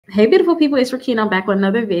Hey, beautiful people, it's Rickita. I'm back with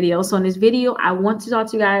another video. So in this video, I want to talk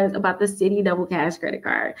to you guys about the Citi Double Cash credit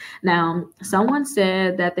card. Now, someone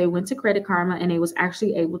said that they went to Credit Karma and they was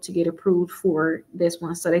actually able to get approved for this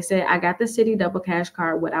one. So they said, I got the Citi Double Cash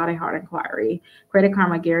card without a hard inquiry. Credit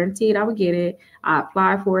Karma guaranteed I would get it. I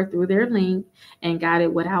applied for it through their link and got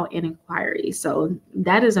it without an inquiry. So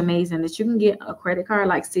that is amazing that you can get a credit card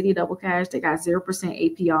like Citi Double Cash. They got 0%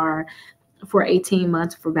 APR for 18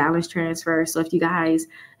 months for balance transfer. So if you guys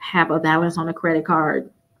have a balance on a credit card,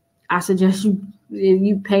 I suggest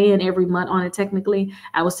you paying every month on it technically,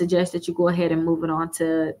 I would suggest that you go ahead and move it on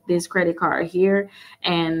to this credit card here.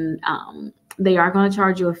 And they are going to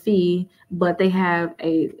charge you a fee, but they have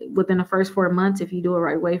within the first 4 months, if you do it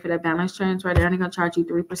right way for that balance transfer, they're only going to charge you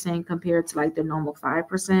 3% compared to like the normal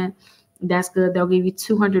 5%. That's good. They'll give you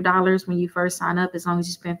 $200 when you first sign up, as long as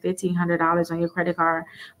you spend $1,500 on your credit card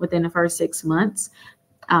within the first 6 months.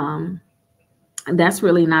 That's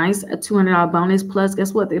really nice. A $200 bonus plus,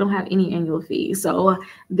 guess what? They don't have any annual fees. So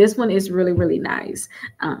this one is really, really nice.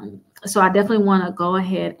 So I definitely want to go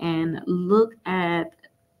ahead and look at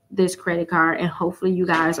this credit card, and hopefully you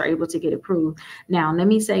guys are able to get approved. Now, let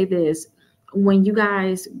me say this. When you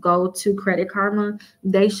guys go to Credit Karma,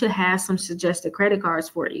 they should have some suggested credit cards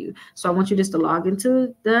for you. So I want you just to log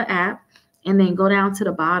into the app and then go down to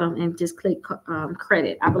the bottom and just click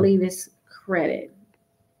credit. I believe it's credit.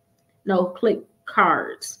 No, click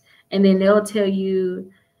cards. And then they'll tell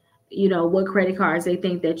you, what credit cards they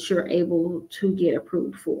think that you're able to get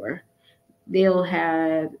approved for. They'll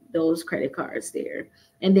have those credit cards there.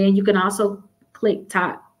 And then you can also click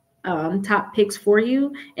top picks for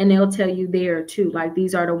you, and they'll tell you there too, like,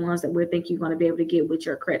 these are the ones that we think you're going to be able to get with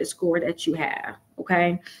your credit score that you have.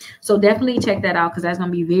 Okay, so definitely check that out, because that's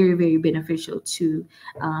going to be very, very beneficial to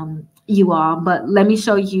you all. But let me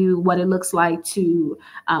show you what it looks like to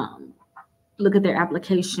look at their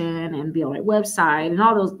application and be on their website and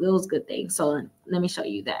all those good things. So let me show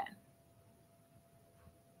you that.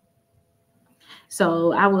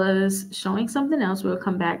 So I was showing something else. We'll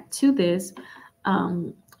come back to this.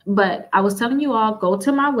 But I was telling you all, go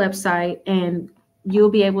to my website and you'll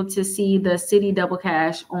be able to see the Citi Double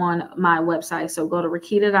Cash on my website. So go to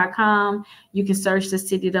Rickita.com. You can search the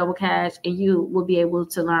Citi Double Cash and you will be able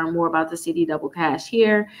to learn more about the Citi Double Cash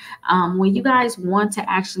here. When you guys want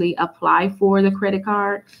to actually apply for the credit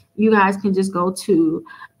card, you guys can just go to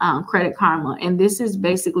Credit Karma. And this is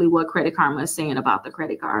basically what Credit Karma is saying about the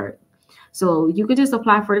credit card. So you could just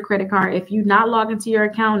apply for the credit card. If you not log into your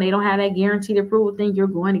account, they don't have that guaranteed approval thing, you're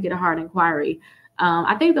going to get a hard inquiry.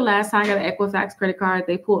 I think the last time I got an Equifax credit card,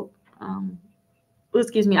 they pulled, I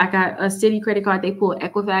got a Citi credit card, they pulled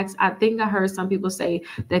Equifax. I think I heard some people say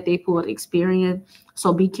that they pulled Experian.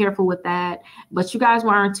 So be careful with that. But you guys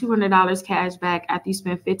will earn $200 cash back after you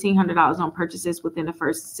spend $1,500 on purchases within the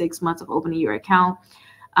first 6 months of opening your account.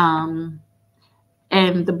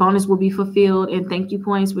 And the bonus will be fulfilled in thank you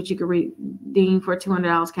points, which you can redeem for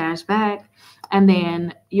 $200 cash back. And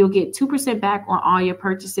then you'll get 2% back on all your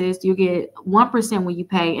purchases. You'll get 1% when you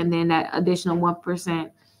pay, and then that additional 1%,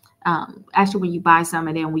 actually when you buy some,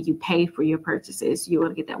 and then when you pay for your purchases, you're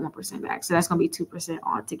going to get that 1% back. So that's going to be 2%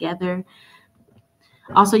 altogether.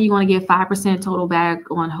 Also, you want to get 5% total back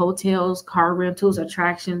on hotels, car rentals,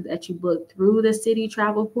 attractions that you book through the Citi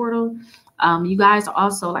travel portal. You guys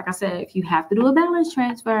also, like I said, if you have to do a balance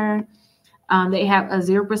transfer, they have a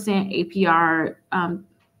 0% APR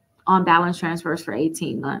on balance transfers for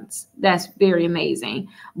 18 months. That's very amazing.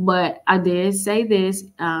 But I did say this,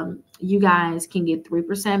 you guys can get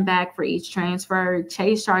 3% back for each transfer.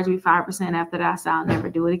 Chase charged me 5% after that, so I'll never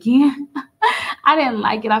do it again. I didn't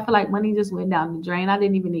like it. I feel like money just went down the drain. I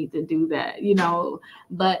didn't even need to do that,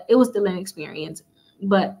 but it was still an experience.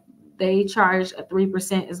 But they charge a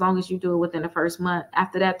 3% as long as you do it within the first month.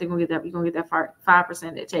 After that, you're gonna get that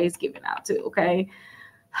 5% that Chase giving out too. Okay.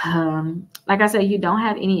 Like I said, you don't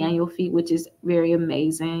have any annual fee, which is very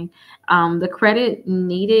amazing. The credit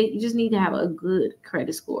needed, you just need to have a good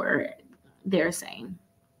credit score, they're saying.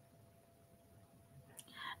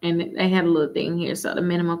 And they had a little thing here. So the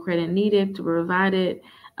minimum credit needed to provide it.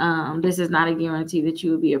 This is not a guarantee that you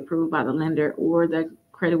will be approved by the lender or the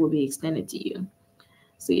credit will be extended to you.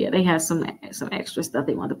 So yeah, they have some extra stuff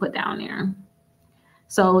they want to put down there.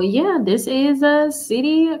 So yeah, this is a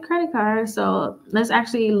Citi credit card. So let's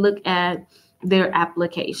actually look at their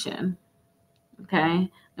application.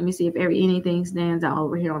 Okay, let me see if anything stands out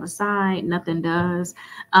over here on the side. Nothing does.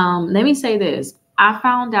 Let me say this. I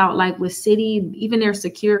found out, like with Citi, even their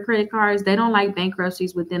secure credit cards, they don't like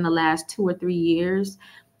bankruptcies within the last 2 or 3 years.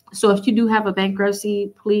 So if you do have a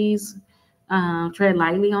bankruptcy, please tread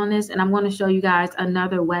lightly on this, and I'm going to show you guys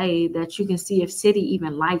another way that you can see if Citi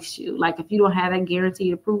even likes you. Like if you don't have that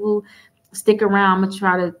guaranteed approval, stick around. I'm going to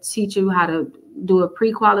try to teach you how to do a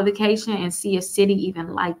pre-qualification and see if Citi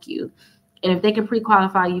even like you. And if they can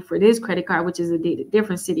pre-qualify you for this credit card, which is a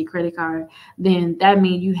different Citi credit card, then that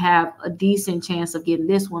means you have a decent chance of getting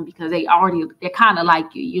this one because they're kind of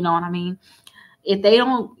like you. You know what I mean? If they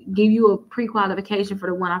don't give you a pre-qualification for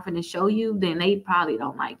the one I'm going to show you, then they probably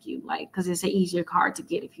don't like you, like, because it's an easier card to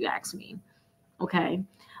get if you ask me. Okay.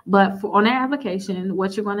 But on their application,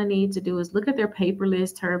 what you're going to need to do is look at their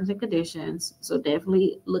paperless terms and conditions. So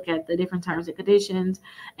definitely look at the different terms and conditions.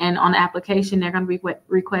 And on the application, they're going to be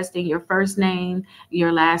requesting your first name,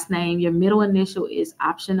 your last name, your middle initial is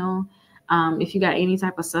optional. If you got any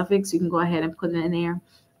type of suffix, you can go ahead and put it in there.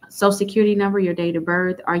 Social security number, your date of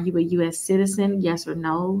birth. Are you a U.S. citizen? Yes or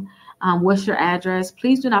no? What's your address?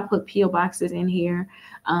 Please do not put P.O. boxes in here,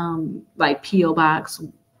 like P.O. box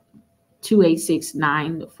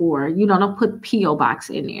 28694. You know, don't put P.O. box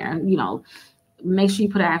in there. You know, make sure you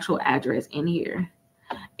put an actual address in here.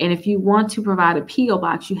 And if you want to provide a P.O.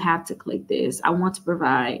 box, you have to click this. I want to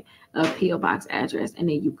provide a P.O. box address, and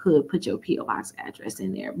then you could put your P.O. box address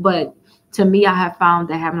in there. But to me, I have found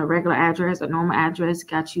that having a regular address, a normal address,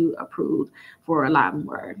 got you approved for a lot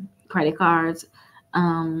more credit cards.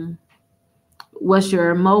 What's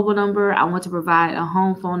your mobile number? I want to provide a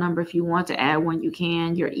home phone number. If you want to add one, you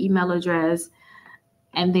can. Your email address,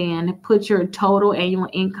 and then put your total annual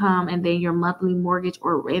income, and then your monthly mortgage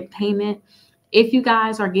or rent payment. If you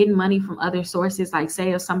guys are getting money from other sources, like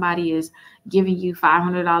say if somebody is giving you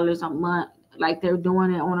 $500 a month, like they're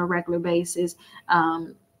doing it on a regular basis,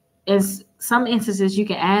 in some instances you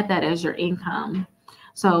can add that as your income.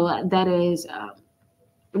 So that is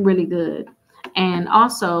really good. And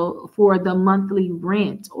also for the monthly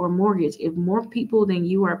rent or mortgage, if more people than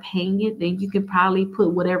you are paying it, then you can probably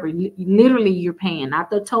put whatever literally you're paying, not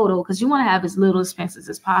the total, because you want to have as little expenses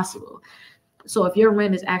as possible. So if your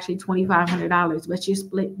rent is actually $2,500, but you're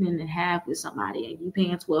splitting it in half with somebody and you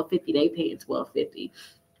paying $1,250, they paying $1,250,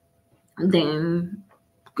 then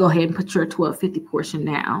go ahead and put your $1,250 portion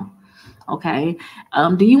down. Okay.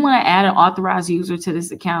 Do you want to add an authorized user to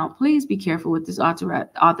this account? Please be careful with this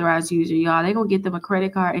authorized user, y'all. They're going to get them a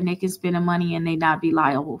credit card and they can spend the money and they not be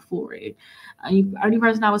liable for it. Only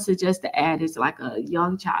person I would suggest to add is like a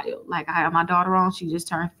young child. Like I have my daughter on. She just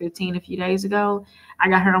turned 15 a few days ago. I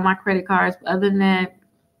got her on my credit cards. But other than that,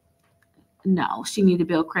 no, she need to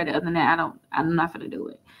build credit. Other than that, I'm not going to do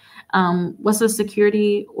it. What's a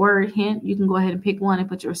security or hint? You can go ahead and pick one and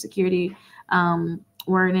put your security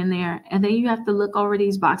word in there, and then you have to look over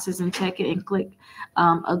these boxes and check it and click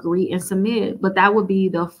agree and submit. But that would be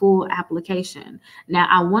the full application. Now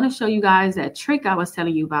I want to show you guys that trick I was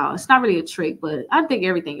telling you about. It's not really a trick, but I think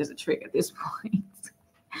everything is a trick at this point.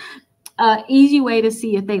 Easy way to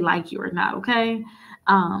see if they like you or not. Okay.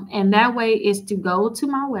 And that way is to go to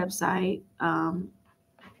my website.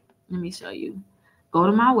 Let me show you. Go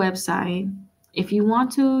to my website. If you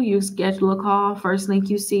want to, you schedule a call. First link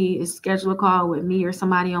you see is schedule a call with me or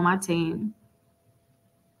somebody on my team.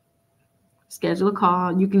 Schedule a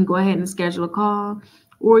call. You can go ahead and schedule a call,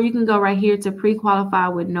 or you can go right here to pre-qualify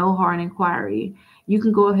with no hard inquiry. You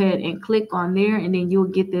can go ahead and click on there, and then you'll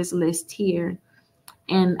get this list here.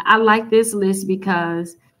 And I like this list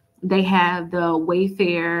because they have the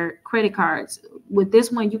Wayfair credit cards. With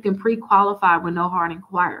this one, you can pre-qualify with no hard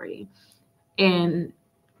inquiry. And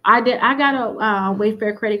I got a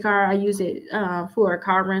Wayfair credit card. I use it for a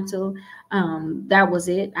car rental. That was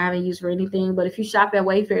it. I haven't used for anything. But if you shop at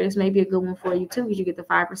Wayfair, this may be a good one for you too, because you get the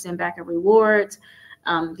 5% back in rewards.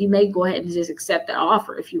 You may go ahead and just accept that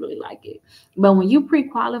offer if you really like it. But when you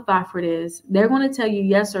pre-qualify for this, they're going to tell you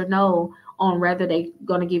yes or no on whether they're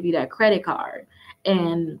going to give you that credit card.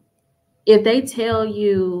 And if they tell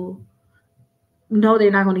you no,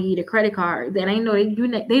 they're not going to give you the credit card, then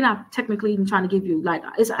they're not technically even trying to give you, like,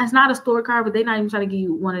 it's not a store card, but they're not even trying to give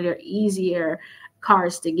you one of their easier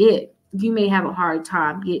cards to get. You may have a hard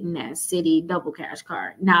time getting that Citi double cash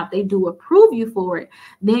card. Now, if they do approve you for it,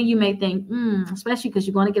 then you may think, especially because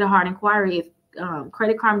you're going to get a hard inquiry. If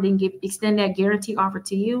Credit Karma didn't extend that guarantee offer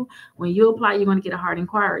to you, when you apply, you're going to get a hard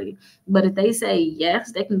inquiry. But if they say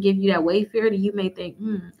yes, they can give you that Wayfair, then you may think,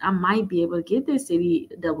 I might be able to get this Citi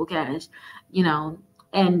double cash,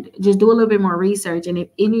 and just do a little bit more research. And if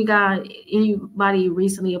anybody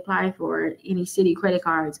recently applied for any Citi credit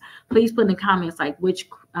cards, please put in the comments like which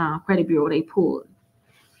credit bureau they pulled.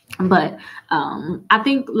 But I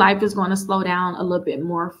think life is going to slow down a little bit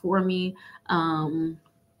more for me.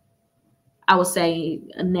 I would say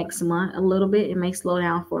next month a little bit. It may slow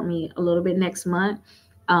down for me a little bit next month.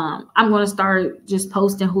 I'm going to start just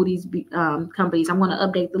posting who these companies. I'm going to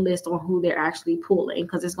update the list on who they're actually pulling,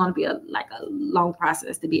 because it's going to be a long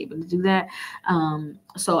process to be able to do that.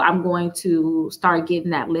 So I'm going to start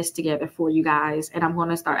getting that list together for you guys, and I'm going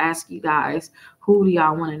to start asking you guys, who do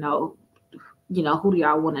y'all want to know? Who do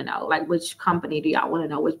y'all want to know? Like, which company do y'all want to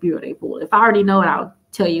know? Which bureau they pull? If I already know it, I'll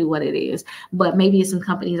tell you what it is. But maybe it's some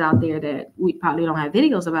companies out there that we probably don't have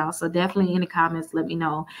videos about. So definitely in the comments, let me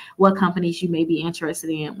know what companies you may be interested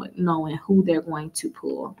in, with knowing who they're going to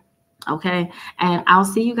pull. Okay. And I'll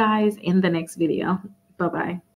see you guys in the next video. Bye-bye.